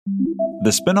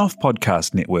The Spin-off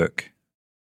Podcast Network.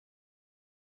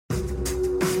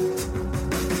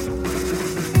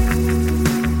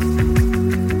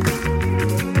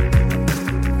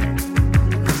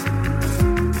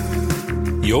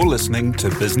 You're listening to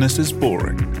Business is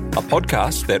Boring, a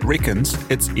podcast that reckons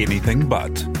it's anything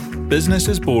but. Business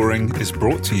is Boring is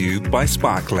brought to you by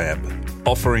SparkLab,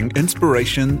 offering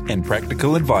inspiration and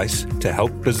practical advice to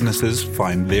help businesses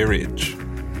find their edge.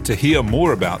 To hear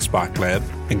more about SparkLab,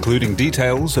 including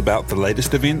details about the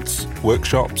latest events,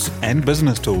 workshops, and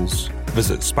business tools,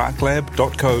 visit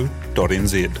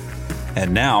sparklab.co.nz.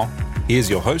 And now,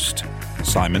 here's your host,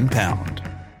 Simon Pound.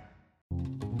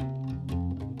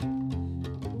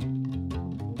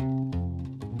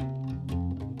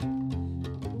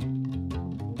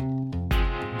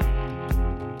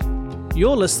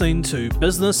 You're listening to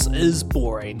Business is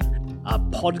Boring, a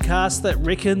podcast that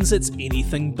reckons it's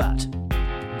anything but.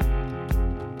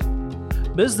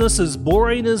 Business is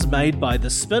Boring is made by The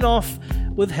Spin-off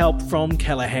with help from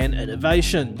Callaghan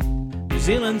Innovation, New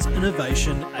Zealand's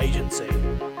innovation agency.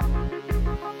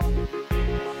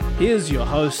 Here's your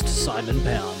host, Simon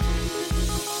Pound.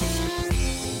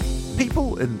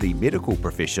 People in the medical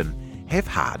profession have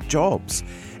hard jobs,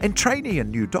 and trainee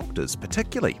and new doctors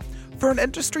particularly. For an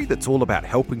industry that's all about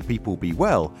helping people be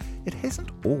well, it hasn't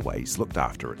always looked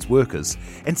after its workers,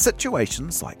 and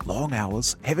situations like long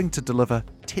hours, having to deliver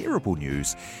terrible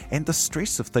news, and the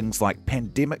stress of things like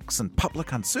pandemics and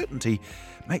public uncertainty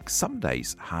make some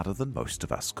days harder than most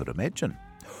of us could imagine.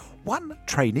 One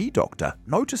trainee doctor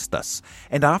noticed this,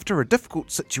 and after a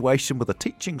difficult situation with a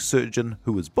teaching surgeon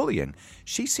who was bullying,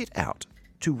 she set out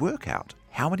to work out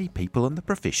how many people in the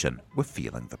profession were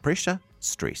feeling the pressure,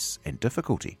 stress, and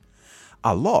difficulty.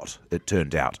 A lot, it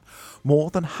turned out, more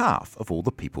than half of all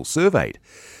the people surveyed.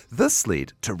 This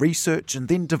led to research and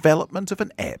then development of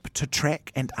an app to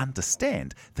track and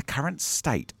understand the current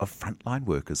state of frontline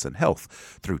workers in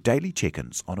health through daily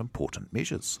check-ins on important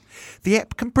measures. The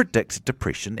app can predict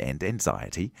depression and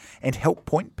anxiety and help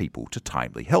point people to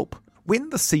timely help.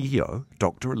 When the CEO,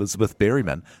 Dr. Elizabeth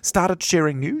Berryman, started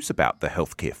sharing news about the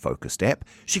healthcare-focused app,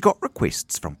 she got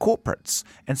requests from corporates,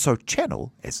 and so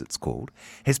Channel, as it's called,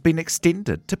 has been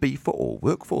extended to be for all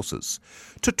workforces.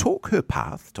 To talk her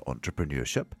path to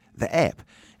entrepreneurship, the app,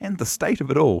 and the state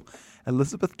of it all,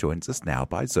 Elizabeth joins us now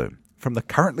by Zoom from the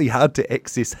currently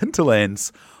hard-to-access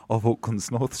hinterlands of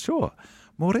Auckland's North Shore.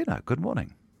 Morena, good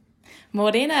morning.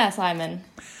 Morena, Simon.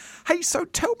 Hey, so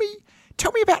tell me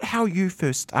about how you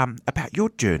first, about your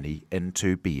journey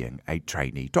into being a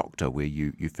trainee doctor, where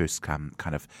you first came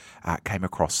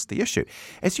across the issue.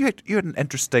 As you had an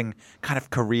interesting kind of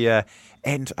career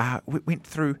and went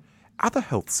through other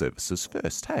health services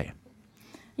first, hey?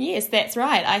 Yes, that's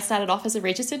right. I started off as a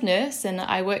registered nurse, and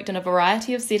I worked in a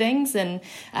variety of settings in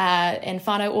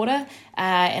whānau ora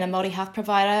and a Māori health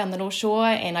provider on the North Shore,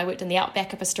 and I worked in the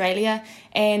outback of Australia,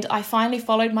 and I finally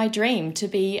followed my dream to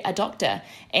be a doctor,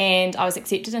 and I was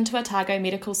accepted into Otago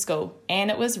Medical School,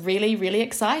 and it was really, really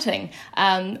exciting.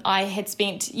 I had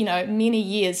spent, many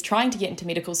years trying to get into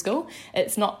medical school.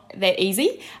 It's not that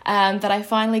easy, but I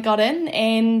finally got in,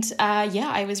 and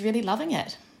I was really loving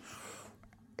it.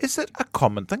 Is it a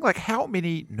common thing? Like, how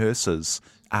many nurses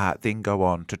then go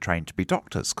on to train to be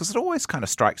doctors? Because it always kind of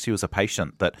strikes you as a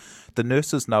patient that the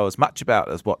nurses know as much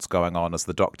about as what's going on as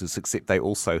the doctors, except they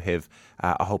also have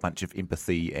a whole bunch of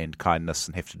empathy and kindness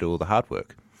and have to do all the hard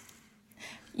work.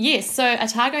 Yes, so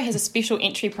Otago has a special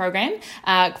entry program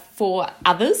for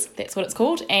others, that's what it's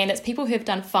called, and it's people who have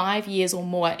done 5 years or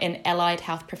more in allied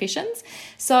health professions.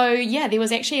 So there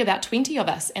was actually about 20 of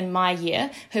us in my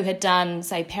year who had done,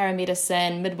 say,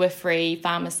 paramedicine, midwifery,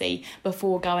 pharmacy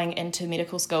before going into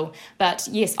medical school. But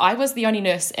yes, I was the only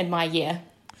nurse in my year.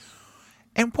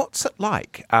 And what's it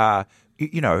like? What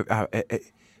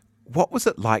was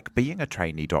it like being a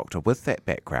trainee doctor with that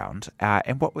background,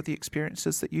 and what were the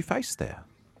experiences that you faced there?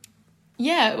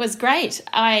 Yeah, it was great.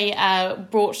 I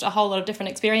brought a whole lot of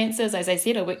different experiences. As I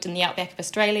said, I worked in the outback of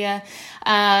Australia,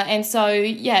 and so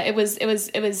it was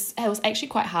actually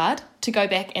quite hard to go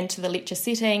back into the lecture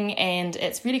setting, and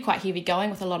it's really quite heavy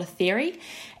going with a lot of theory.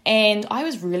 And I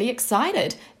was really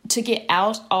excited to get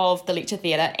out of the lecture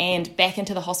theatre and back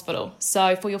into the hospital.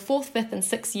 So for your 4th, 5th and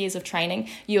 6th years of training,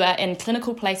 you are in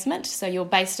clinical placement, so you're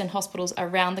based in hospitals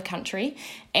around the country.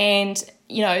 And,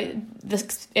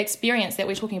 the experience that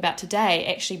we're talking about today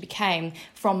actually became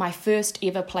from my first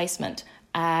ever placement,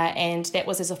 and that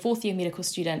was as a 4th year medical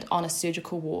student on a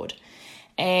surgical ward.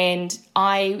 And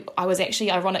I was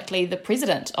actually, ironically, the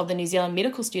president of the New Zealand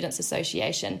Medical Students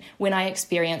Association when I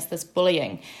experienced this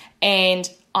bullying. And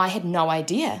I had no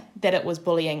idea that it was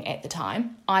bullying at the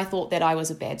time. I thought that I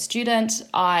was a bad student.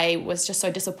 I was just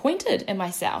so disappointed in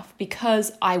myself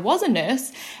because I was a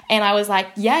nurse and I was like,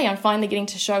 yay, I'm finally getting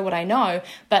to show what I know.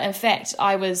 But in fact,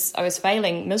 I was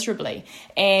failing miserably.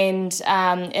 And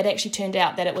it actually turned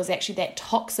out that it was actually that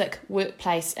toxic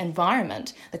workplace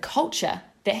environment, the culture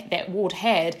that ward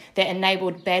had, that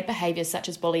enabled bad behaviours such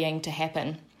as bullying to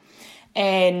happen.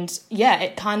 And yeah,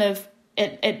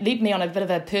 it led me on a bit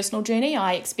of a personal journey.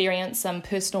 I experienced some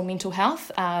personal mental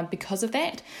health because of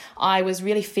that. I was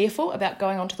really fearful about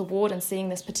going onto the ward and seeing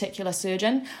this particular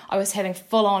surgeon. I was having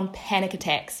full-on panic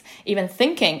attacks, even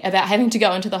thinking about having to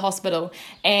go into the hospital.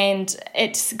 And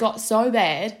it got so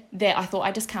bad that I thought,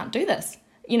 I just can't do this.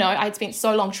 You know, I'd spent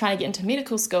so long trying to get into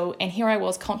medical school, and here I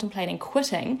was contemplating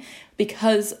quitting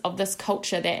because of this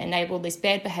culture that enabled this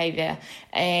bad behaviour,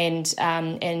 and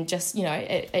just, you know,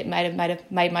 it might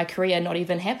have made my career not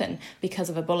even happen because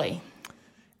of a bully.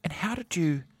 And how did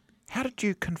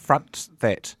you confront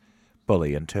that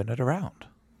bully and turn it around?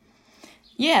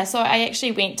 Yeah, so I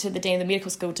actually went to the Dean of the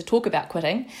Medical School to talk about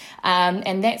quitting,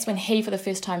 and that's when he, for the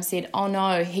first time, said, oh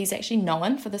no, he's actually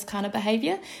known for this kind of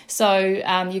behaviour, so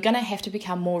you're going to have to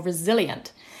become more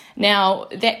resilient. Now,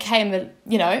 that came,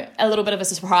 a little bit of a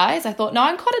surprise. I thought, no,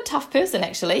 I'm quite a tough person,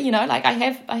 actually. You know, like I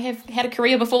have had a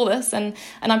career before this, and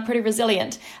I'm pretty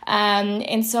resilient.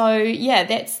 And so, yeah,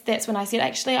 that's when I said,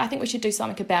 actually, I think we should do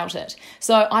something about it.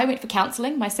 So I went for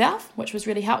counselling myself, which was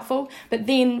really helpful. But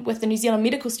then with the New Zealand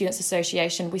Medical Students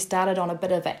Association, we started on a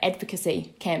bit of an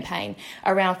advocacy campaign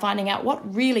around finding out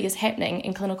what really is happening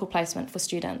in clinical placement for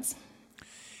students.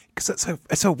 Because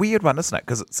it's a weird one, isn't it?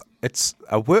 Because it's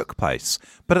a workplace,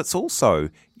 but it's also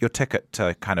your ticket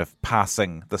to kind of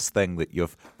passing this thing that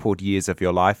you've poured years of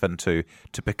your life into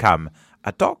to become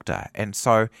a doctor. And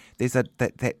so there's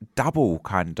that double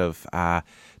kind of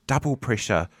double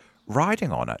pressure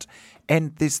riding on it.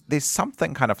 And there's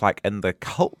something kind of like in the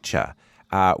culture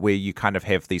where you kind of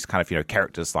have these kind of,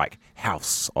 characters like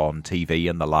House on TV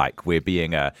and the like, where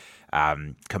being a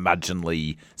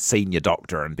curmudgeonly senior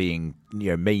doctor and being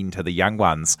mean to the young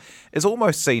ones is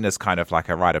almost seen as kind of like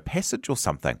a rite of passage or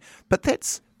something. But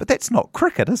that's not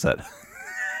cricket, is it?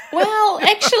 Well,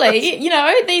 actually,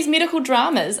 these medical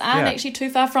dramas aren't actually too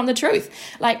far from the truth.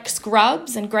 Like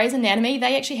Scrubs and Grey's Anatomy,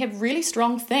 they actually have really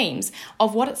strong themes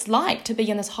of what it's like to be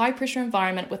in this high-pressure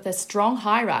environment with this strong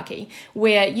hierarchy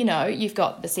where, you've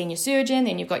got the senior surgeon,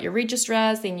 then you've got your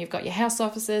registrars, then you've got your house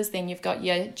officers, then you've got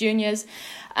your juniors,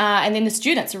 and then the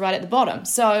students are right at the bottom.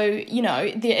 So,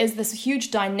 there is this huge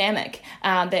dynamic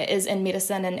that is in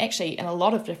medicine and actually in a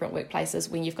lot of different workplaces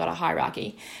when you've got a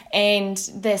hierarchy. And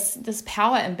this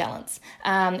power imbalance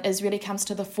really comes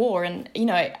to the fore. And,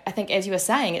 I think, as you were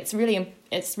saying, it's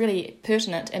really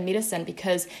pertinent in medicine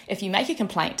because if you make a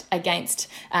complaint against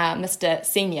Mr.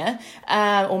 Senior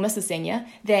or Mrs. Senior,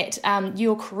 that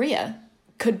your career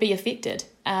could be affected.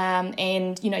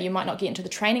 And you might not get into the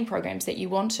training programs that you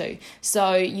want to.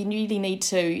 So you really need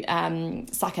to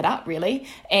suck it up, really,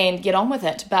 and get on with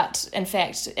it. But in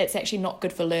fact, it's actually not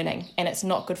good for learning, and it's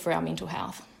not good for our mental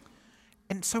health.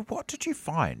 And so what did you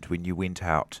find when you went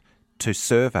out to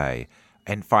survey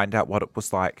and find out what it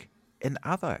was like in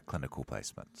other clinical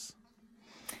placements?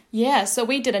 Yeah, so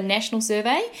we did a national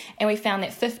survey, and we found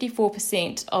that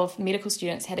 54% of medical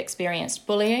students had experienced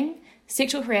bullying,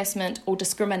 sexual harassment or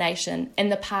discrimination in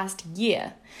the past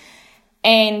year.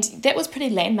 And that was pretty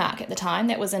landmark at the time.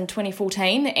 That was in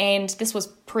 2014, and this was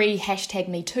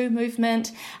pre-#MeToo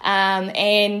movement.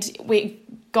 And we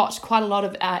got quite a lot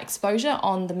of exposure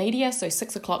on the media, so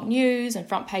 6 o'clock news and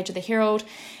front page of the Herald.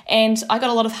 And I got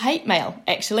a lot of hate mail,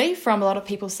 actually, from a lot of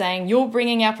people saying, you're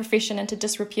bringing our profession into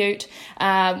disrepute.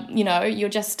 You're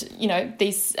just,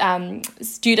 these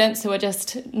students who are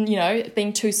just,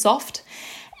 being too soft.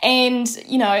 And,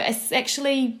 it's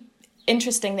actually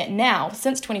interesting that now,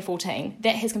 since 2014,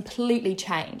 that has completely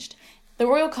changed. The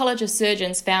Royal College of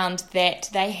Surgeons found that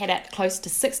they had at close to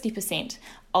 60%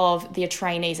 of their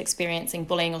trainees experiencing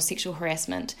bullying or sexual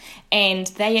harassment. And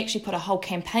they actually put a whole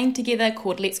campaign together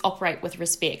called Let's Operate with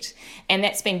Respect. And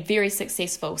that's been very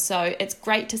successful. So it's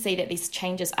great to see that these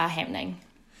changes are happening.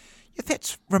 Yeah,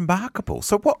 that's remarkable.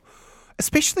 So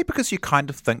especially because you kind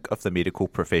of think of the medical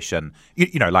profession,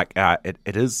 it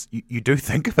is, you do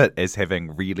think of it as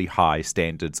having really high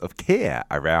standards of care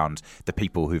around the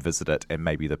people who visit it and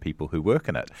maybe the people who work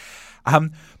in it.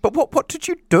 But what did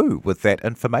you do with that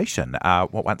information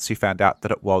once you found out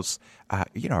that it was, a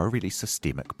really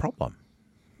systemic problem?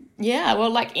 Yeah, well,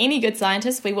 like any good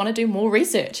scientist, we want to do more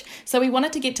research. So we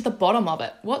wanted to get to the bottom of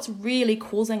it. What's really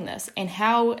causing this, and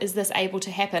how is this able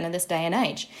to happen in this day and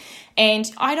age?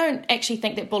 And I don't actually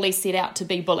think that bullies set out to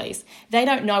be bullies. They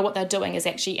don't know what they're doing is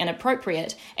actually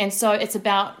inappropriate. And so it's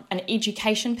about an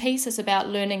education piece. It's about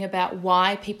learning about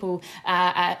why people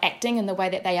are acting in the way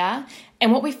that they are.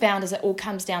 And what we found is it all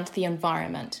comes down to the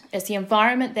environment. It's the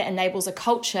environment that enables a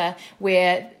culture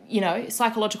where,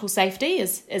 psychological safety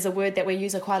is a word that we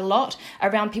use quite a lot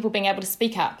around people being able to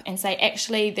speak up and say,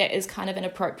 actually, that is kind of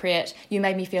inappropriate. You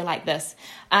made me feel like this.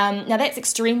 Now, that's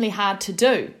extremely hard to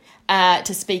do.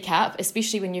 To speak up,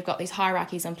 especially when you've got these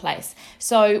hierarchies in place.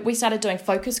 So we started doing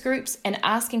focus groups and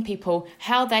asking people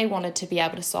how they wanted to be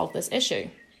able to solve this issue.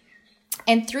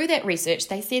 And through that research,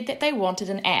 they said that they wanted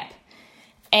an app.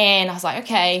 And I was like,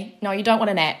 okay, no, you don't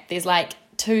want an app. There's like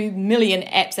 2 million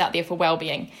apps out there for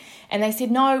wellbeing. And they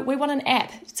said, no, we want an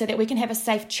app so that we can have a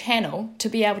safe channel to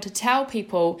be able to tell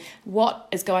people what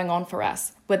is going on for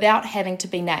us without having to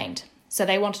be named. So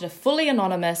they wanted a fully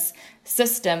anonymous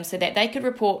system so that they could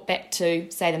report back to,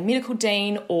 say, the medical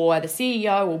dean or the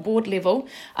CEO or board level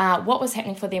what was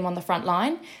happening for them on the front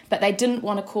line, but they didn't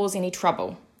want to cause any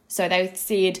trouble. So they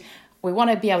said, we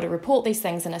want to be able to report these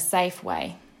things in a safe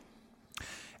way.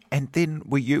 And then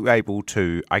were you able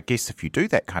to, I guess if you do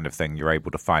that kind of thing, you're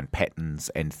able to find patterns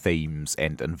and themes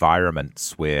and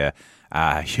environments where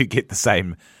you get the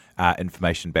same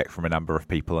information back from a number of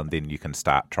people, and then you can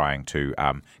start trying to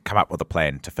come up with a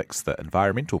plan to fix the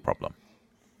environmental problem.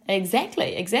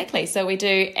 Exactly. So we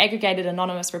do aggregated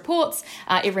anonymous reports.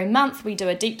 Every month we do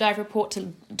a deep dive report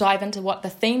to dive into what the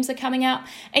themes are coming out.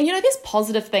 And, there's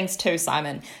positive things too,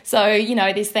 Simon. So,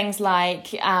 there's things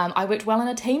like I worked well in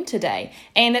a team today,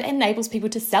 and it enables people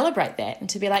to celebrate that and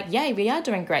to be like, yay, we are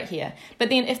doing great here. But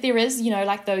then if there is,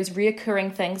 like those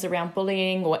reoccurring things around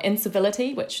bullying or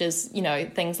incivility, which is,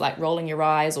 things like rolling your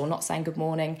eyes or not saying good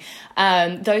morning,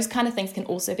 those kind of things can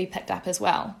also be picked up as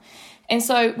well. And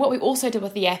so what we also did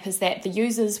with the app is that the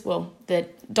users, the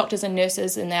doctors and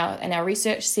nurses in our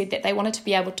research said that they wanted to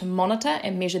be able to monitor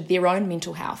and measure their own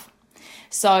mental health.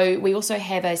 So we also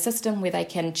have a system where they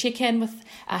can check in with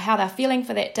how they're feeling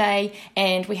for that day,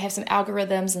 and we have some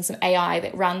algorithms and some AI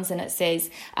that runs, and it says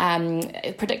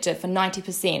predictive for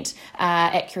 90%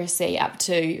 accuracy up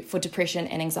to for depression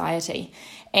and anxiety.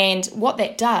 And what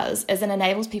that does is it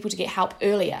enables people to get help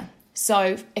earlier.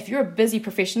 So if you're a busy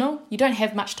professional, you don't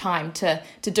have much time to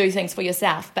do things for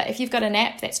yourself. But if you've got an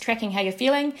app that's tracking how you're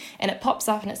feeling and it pops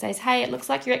up and it says, hey, it looks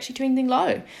like you're actually trending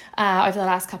low over the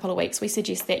last couple of weeks, we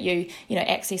suggest that you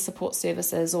access support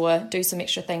services or do some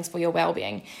extra things for your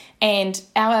wellbeing. And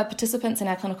our participants in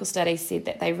our clinical studies said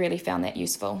that they really found that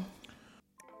useful.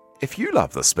 If you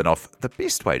love the Spin-Off, the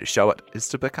best way to show it is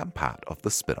to become part of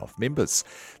the Spin-Off members.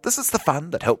 This is the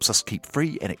fun that helps us keep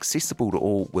free and accessible to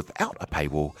all without a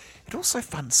paywall. It also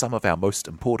funds some of our most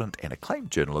important and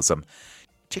acclaimed journalism.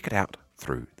 Check it out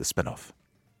through the Spin-Off.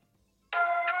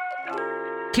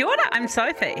 Kia ora, I'm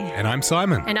Sophie. And I'm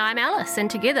Simon. And I'm Alice,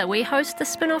 and together we host the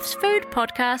Spin-Off's food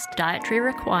podcast, Dietary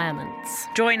Requirements.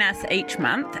 Join us each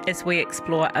month as we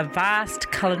explore a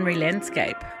vast culinary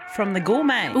landscape, from the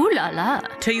gourmet Ooh la la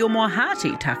to your more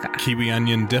hearty tucker. Kiwi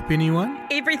onion dip, anyone?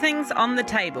 Everything's on the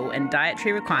table in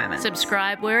Dietary Requirements.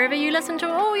 Subscribe wherever you listen to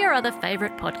all your other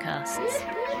favourite podcasts.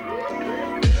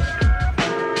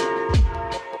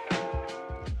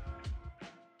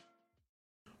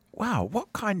 Wow,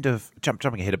 what kind of,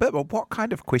 jumping ahead a bit, but what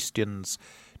kind of questions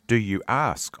do you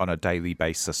ask on a daily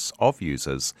basis of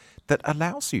users that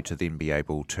allows you to then be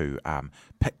able to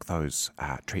pick those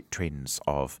trends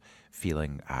of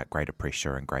feeling greater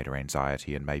pressure and greater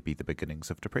anxiety and maybe the beginnings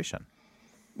of depression?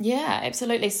 Yeah,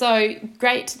 absolutely. So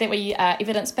great that we are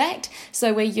evidence-backed.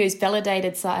 So we use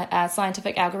validated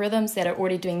scientific algorithms that are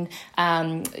already being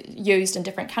used in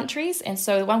different countries. And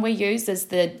so the one we use is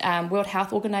the World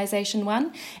Health Organization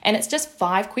one, and it's just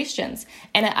 5 questions.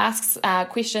 And it asks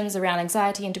questions around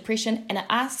anxiety and depression, and it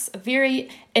asks a very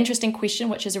interesting question,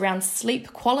 which is around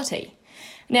sleep quality.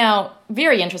 Now,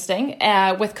 very interesting,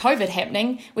 with COVID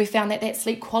happening, we found that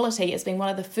sleep quality has been one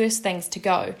of the first things to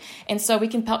go. And so we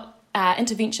can put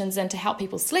interventions in to help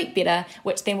people sleep better,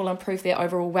 which then will improve their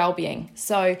overall well-being.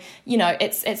 So,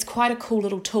 it's quite a cool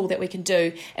little tool that we can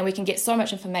do, and we can get so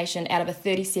much information out of a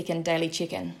 30-second daily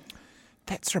check-in.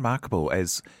 That's remarkable,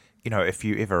 as, if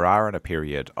you ever are in a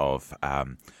period of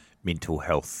mental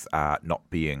health not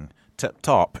being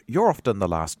tip-top, you're often the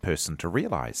last person to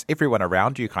realise. Everyone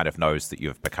around you kind of knows that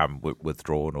you've become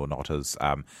withdrawn or not as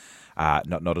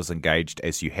engaged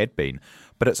as you had been.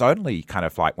 But it's only kind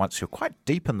of like once you're quite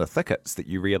deep in the thickets that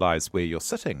you realise where you're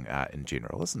sitting in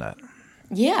general, isn't it?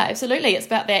 Yeah, absolutely. It's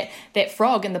about that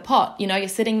frog in the pot. You know, you're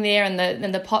sitting there and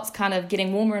the pot's kind of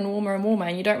getting warmer and warmer and warmer,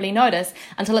 and you don't really notice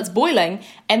until it's boiling,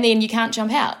 and then you can't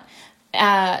jump out.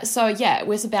 So it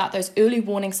was about those early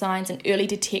warning signs and early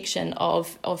detection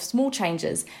of small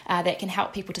changes that can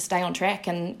help people to stay on track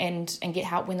and get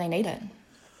help when they need it.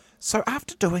 So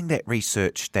after doing that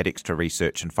research, that extra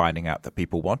research, and finding out that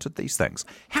people wanted these things,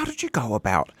 how did you go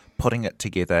about putting it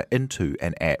together into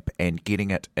an app and getting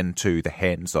it into the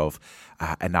hands of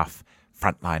enough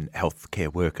frontline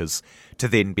healthcare workers to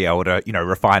then be able to,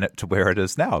 refine it to where it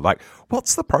is now? Like,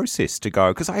 what's the process to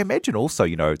go? Because I imagine also,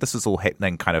 this is all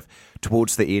happening kind of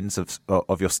towards the ends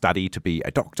of your study to be a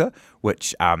doctor,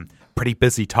 which pretty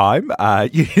busy time,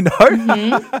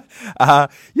 Mm-hmm.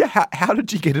 How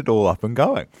did you get it all up and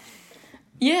going?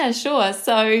 Yeah, sure.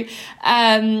 So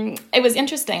it was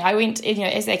interesting. I went,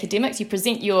 as academics, you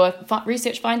present your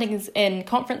research findings in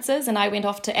conferences, and I went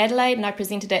off to Adelaide and I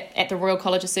presented it at the Royal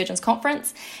College of Surgeons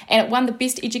conference, and it won the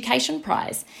Best Education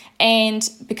Prize. And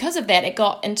because of that, it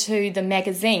got into the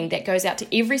magazine that goes out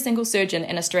to every single surgeon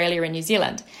in Australia and New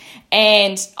Zealand.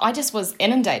 And I just was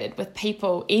inundated with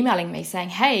people emailing me saying,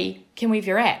 hey, can we have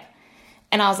your app?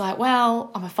 And I was like, well,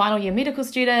 I'm a final year medical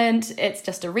student. It's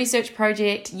just a research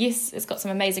project. Yes, it's got some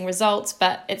amazing results,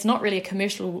 but it's not really a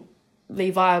commercially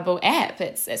viable app.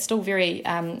 It's still very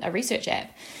a research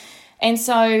app. And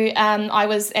so I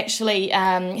was actually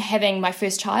having my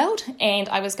first child, and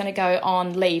I was going to go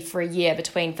on leave for a year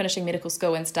between finishing medical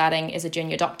school and starting as a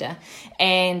junior doctor.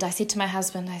 And I said to my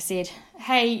husband,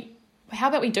 hey, how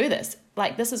about we do this?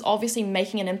 Like, this is obviously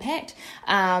making an impact.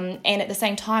 And at the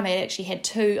same time, I actually had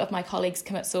 2 of my colleagues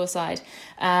commit suicide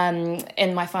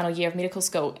in my final year of medical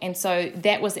school. And so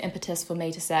that was the impetus for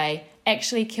me to say,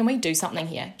 actually, can we do something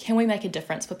here? Can we make a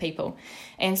difference for people?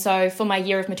 And so for my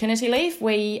year of maternity leave,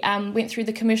 we went through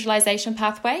the commercialisation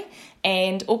pathway,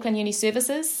 and Auckland Uni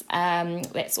Services,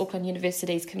 that's Auckland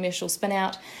University's commercial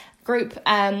spin-out group,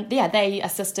 they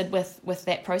assisted with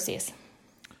that process.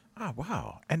 Oh,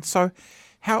 wow. And so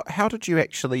how did you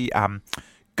actually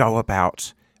go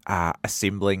about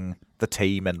assembling the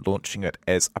team and launching it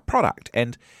as a product?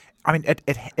 And I mean,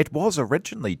 it was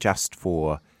originally just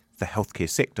for the healthcare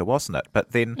sector, wasn't it?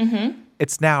 But then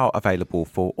it's now available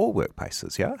for all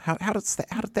workplaces, yeah? How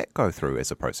did that go through as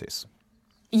a process?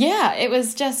 Yeah, it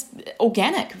was just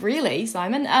organic, really,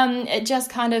 Simon. It just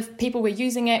kind of, people were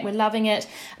using it, were loving it.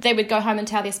 They would go home and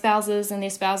tell their spouses, and their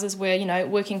spouses were,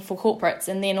 working for corporates.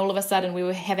 And then all of a sudden we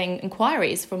were having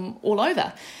inquiries from all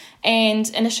over. And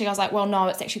initially I was like, well, no,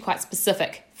 it's actually quite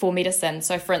specific for medicine.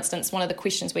 So, for instance, one of the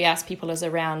questions we ask people is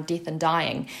around death and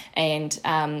dying and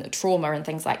trauma and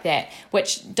things like that,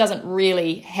 which doesn't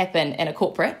really happen in a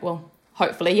corporate. Well,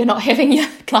 hopefully you're not having your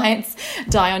clients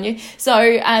die on you. So,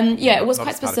 it was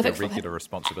quite specific for regular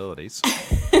responsibilities.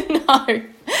 No.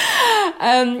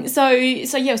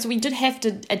 So we did have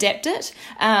to adapt it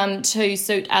to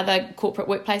suit other corporate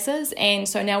workplaces, and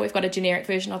so now we've got a generic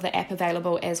version of the app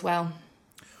available as well.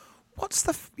 What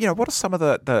are some of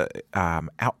the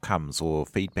outcomes or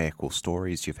feedback or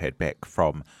stories you've had back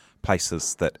from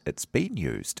places that it's been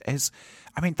used?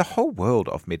 The whole world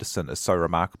of medicine is so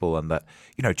remarkable in that,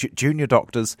 junior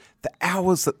doctors, the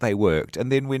hours that they worked,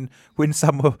 and then when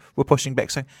some were pushing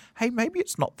back saying, hey, maybe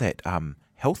it's not that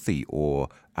healthy or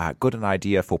good an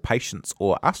idea for patients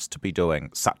or us to be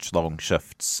doing such long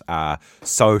shifts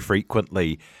so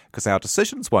frequently because our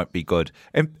decisions won't be good.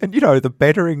 And the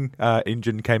battering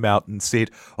engine came out and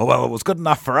said, oh, well, it was good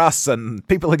enough for us and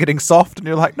people are getting soft. And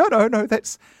you're like, no,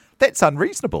 that's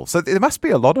unreasonable. So there must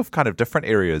be a lot of kind of different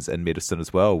areas in medicine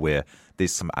as well where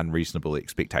there's some unreasonable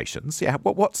expectations. Yeah,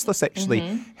 what's this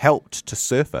actually helped to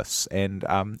surface and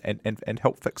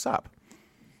help fix up?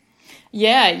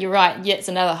 Yeah, you're right. Yeah, it's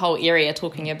another whole area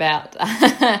talking about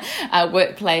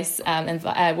workplace and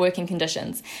working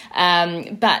conditions.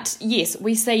 But yes,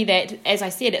 we see that, as I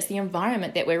said, it's the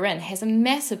environment that we're in has a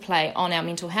massive play on our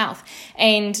mental health.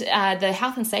 And the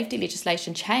health and safety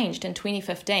legislation changed in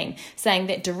 2015, saying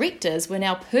that directors were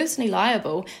now personally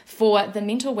liable for the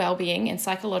mental well-being and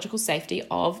psychological safety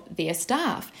of their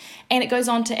staff. And it goes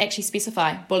on to actually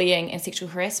specify bullying and sexual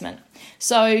harassment.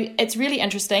 So it's really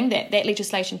interesting that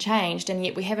legislation changed, and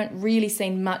yet we haven't really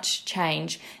seen much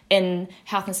change in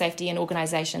health and safety in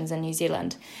organisations in New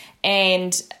Zealand.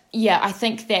 And I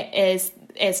think that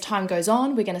as time goes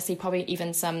on, we're going to see probably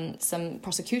even some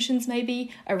prosecutions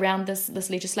maybe around this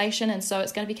legislation. And so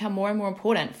it's going to become more and more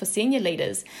important for senior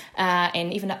leaders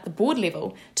and even at the board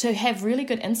level to have really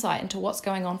good insight into what's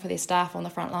going on for their staff on the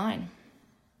front line.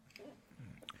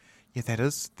 Yeah,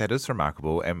 that is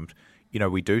remarkable, and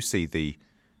we do see the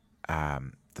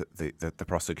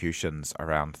prosecutions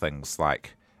around things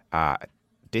like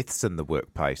deaths in the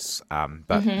workplace.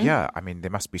 But yeah, I mean,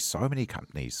 there must be so many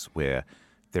companies where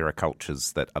there are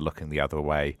cultures that are looking the other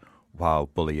way while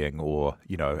bullying or,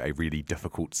 a really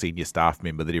difficult senior staff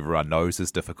member that everyone knows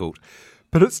is difficult.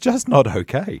 But it's just not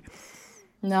okay.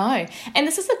 No. And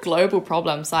this is a global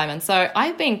problem, Simon. So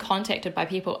I've been contacted by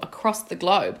people across the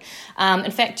globe.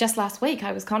 In fact, just last week,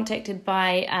 I was contacted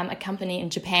by a company in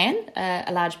Japan,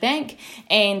 a large bank,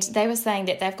 and they were saying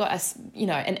that they've got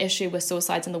an issue with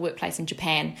suicides in the workplace in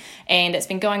Japan. And it's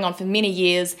been going on for many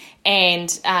years. And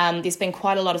there's been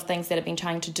quite a lot of things that have been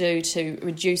trying to do to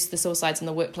reduce the suicides in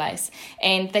the workplace.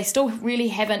 And they still really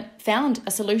haven't found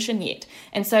a solution yet.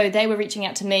 And so they were reaching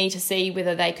out to me to see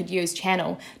whether they could use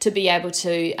Channel to be able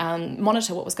to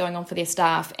monitor what was going on for their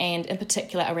staff, and in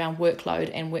particular around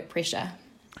workload and work pressure.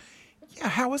 Yeah,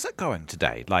 how is it going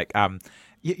today?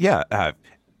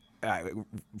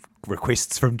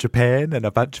 Requests from Japan and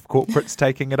a bunch of corporates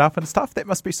taking it up and stuff. That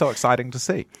must be so exciting to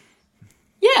see.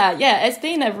 Yeah, it's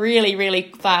been a really,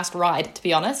 really fast ride, to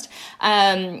be honest.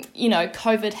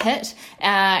 COVID hit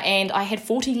and I had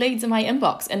 40 leads in my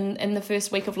inbox in the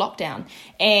first week of lockdown.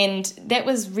 And that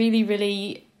was really,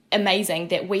 really amazing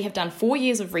that we have done 4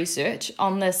 years of research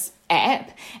on this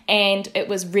app and it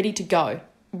was ready to go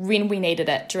when we needed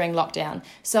it during lockdown.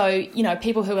 So,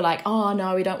 people who were like, oh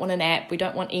no, we don't want an app, we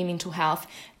don't want e-mental health.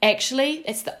 Actually,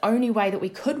 it's the only way that we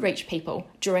could reach people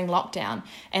during lockdown.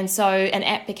 And so an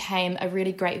app became a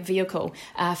really great vehicle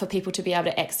for people to be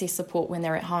able to access support when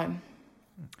they're at home.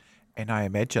 And I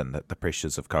imagine that the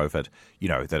pressures of COVID,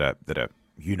 that are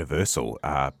universal,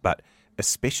 but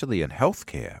especially in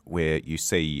healthcare, where you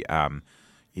see,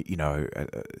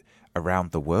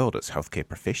 around the world, it's healthcare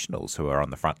professionals who are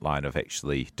on the front line of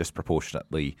actually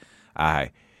disproportionately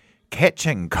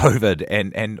catching COVID,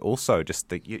 and also just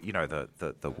the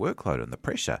workload and the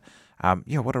pressure.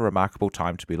 What a remarkable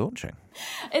time to be launching.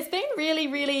 It's been really,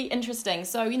 really interesting.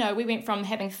 So, we went from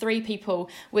having 3 people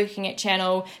working at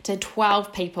Channel to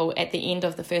 12 people at the end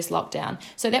of the first lockdown.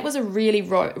 So that was a really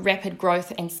rapid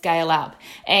growth and scale up.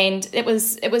 And it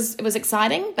was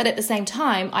exciting, but at the same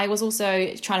time, I was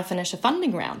also trying to finish a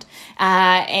funding round.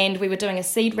 And we were doing a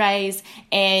seed raise,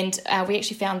 and we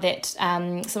actually found that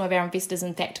some of our investors,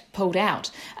 in fact, pulled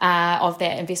out of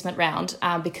that investment round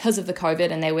because of the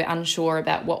COVID, and they were unsure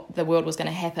about what the world was going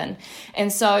to happen.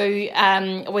 And so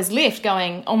was left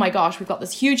going, oh my gosh, we've got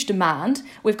this huge demand,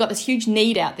 we've got this huge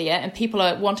need out there, and people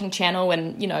are wanting Channel,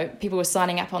 and people were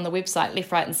signing up on the website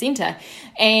left, right and centre,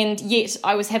 and yet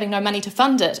I was having no money to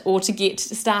fund it or to get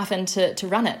staff in to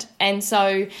run it. And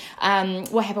so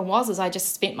what happened was I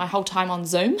just spent my whole time on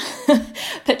Zoom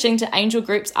pitching to angel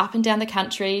groups up and down the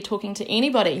country, talking to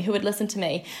anybody who would listen to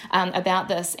me about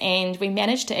this, and we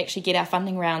managed to actually get our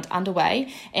funding round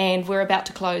underway, and we're about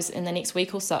to close in the next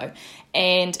week or so.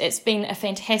 And it's been a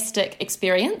fantastic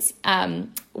experience,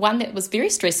 one that was very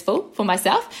stressful for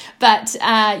myself, but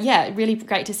really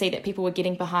great to see that people were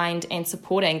getting behind and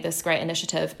supporting this great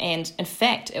initiative. And in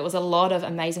fact, it was a lot of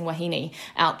amazing wahine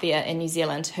out there in New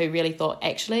Zealand who really thought,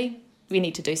 actually, we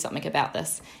need to do something about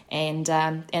this, and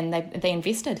they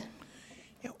invested.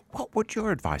 What would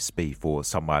your advice be for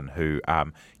someone who,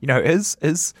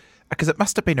 is because it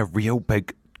must have been a real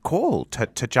big call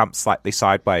to jump slightly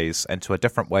sideways into a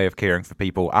different way of caring for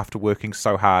people after working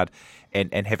so hard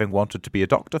and having wanted to be a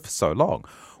doctor for so long.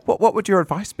 What would your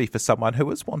advice be for someone who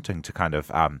is wanting to kind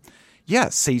of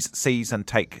seize and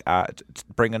take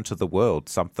bring into the world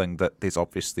something that there's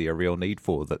obviously a real need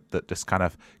for, that just kind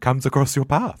of comes across your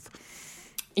path?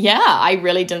 Yeah, I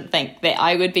really didn't think that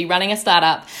I would be running a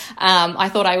startup. I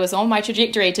thought I was on my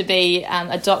trajectory to be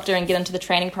a doctor and get into the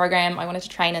training program. I wanted to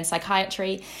train in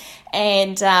psychiatry.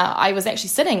 And I was actually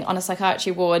sitting on a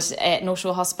psychiatry ward at North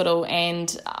Shore Hospital,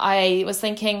 and I was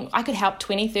thinking I could help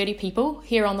 20, 30 people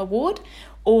here on the ward,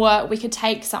 or we could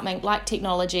take something like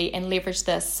technology and leverage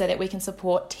this so that we can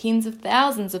support tens of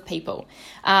thousands of people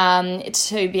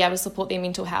to be able to support their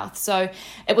mental health. So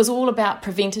it was all about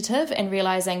preventative and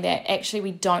realising that actually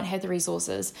we don't have the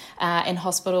resources in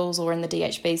hospitals or in the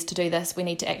DHBs to do this. We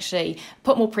need to actually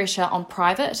put more pressure on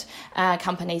private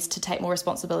companies to take more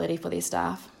responsibility for their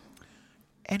staff.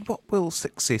 And what will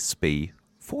success be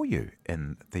for you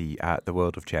in the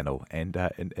world of Channel and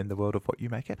in the world of what you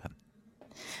make happen?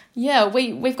 Yeah,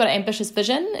 we've got an ambitious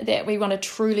vision that we want to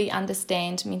truly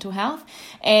understand mental health,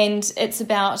 and it's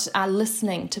about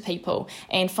listening to people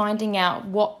and finding out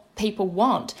what people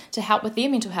want to help with their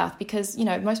mental health, because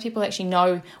most people actually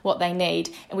know what they need,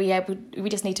 and we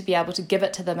just need to be able to give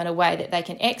it to them in a way that they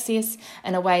can access,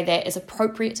 in a way that is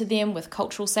appropriate to them with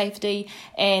cultural safety,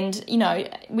 and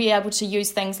we're able to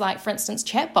use things like, for instance,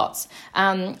 chatbots.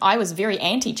 I was very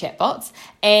anti-chatbots,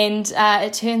 and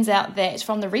it turns out that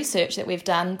from the research that we've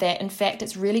done that in fact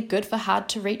it's really good for hard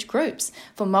to reach groups,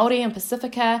 for Māori and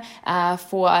Pacifica,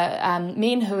 for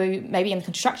men who maybe in the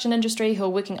construction industry who are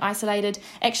working isolated.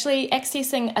 Actually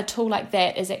accessing a tool like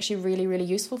that is actually really, really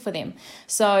useful for them.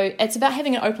 So it's about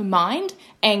having an open mind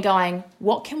and going,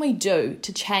 what can we do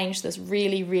to change this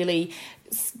really, really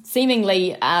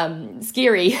seemingly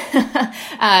scary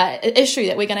issue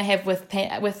that we're going to have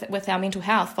with our mental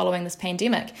health following this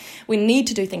pandemic. We need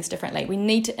to do things differently. We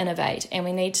need to innovate, and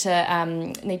we need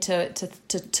to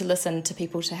listen to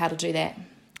people to how to do that.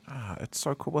 It's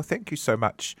so cool. Well, thank you so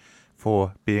much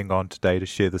for being on today to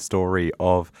share the story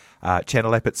of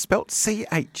Channel App. It's spelt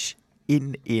CHNNL.app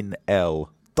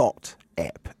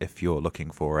if you're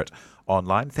looking for it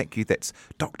online. Thank you. That's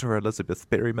Dr. Elizabeth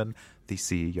Berryman, the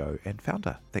CEO and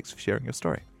founder. Thanks for sharing your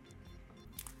story.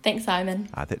 Thanks, Simon.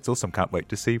 That's awesome. Can't wait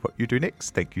to see what you do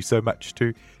next. Thank you so much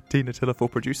to Tina Tiller for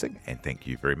producing, and thank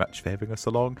you very much for having us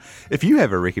along. If you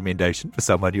have a recommendation for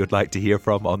someone you'd like to hear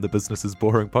from on the Business is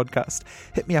Boring podcast,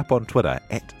 hit me up on Twitter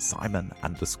at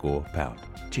Simon_Pound.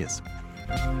 Cheers.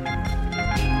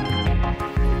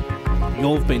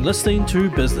 You've been listening to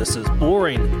Business is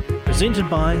Boring, presented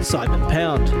by Simon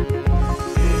Pound,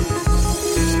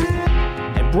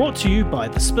 and brought to you by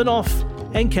The Spin-Off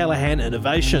and Callaghan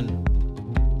Innovation.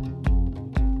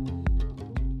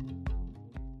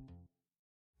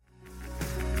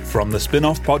 From the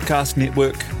Spin-Off Podcast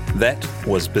Network, that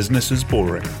was Business is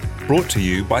Boring, brought to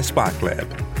you by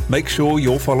SparkLab. Make sure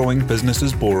you're following Business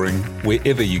is Boring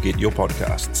wherever you get your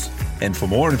podcasts. And for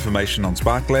more information on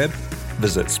SparkLab,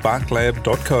 visit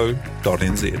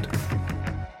sparklab.co.nz.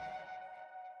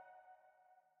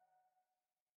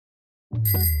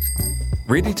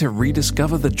 Ready to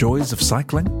rediscover the joys of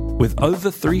cycling? With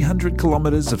over 300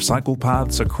 kilometres of cycle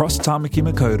paths across Tāmaki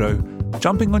Makaurau,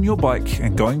 jumping on your bike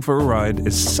and going for a ride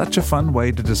is such a fun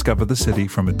way to discover the city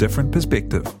from a different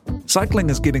perspective. Cycling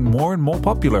is getting more and more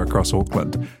popular across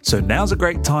Auckland, so now's a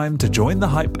great time to join the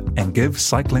hype and give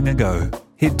cycling a go.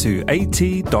 Head to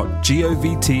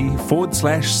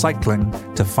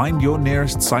at.govt/cycling to find your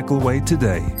nearest cycleway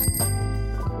today.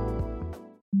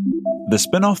 The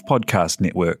Spin-Off Podcast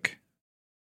Network.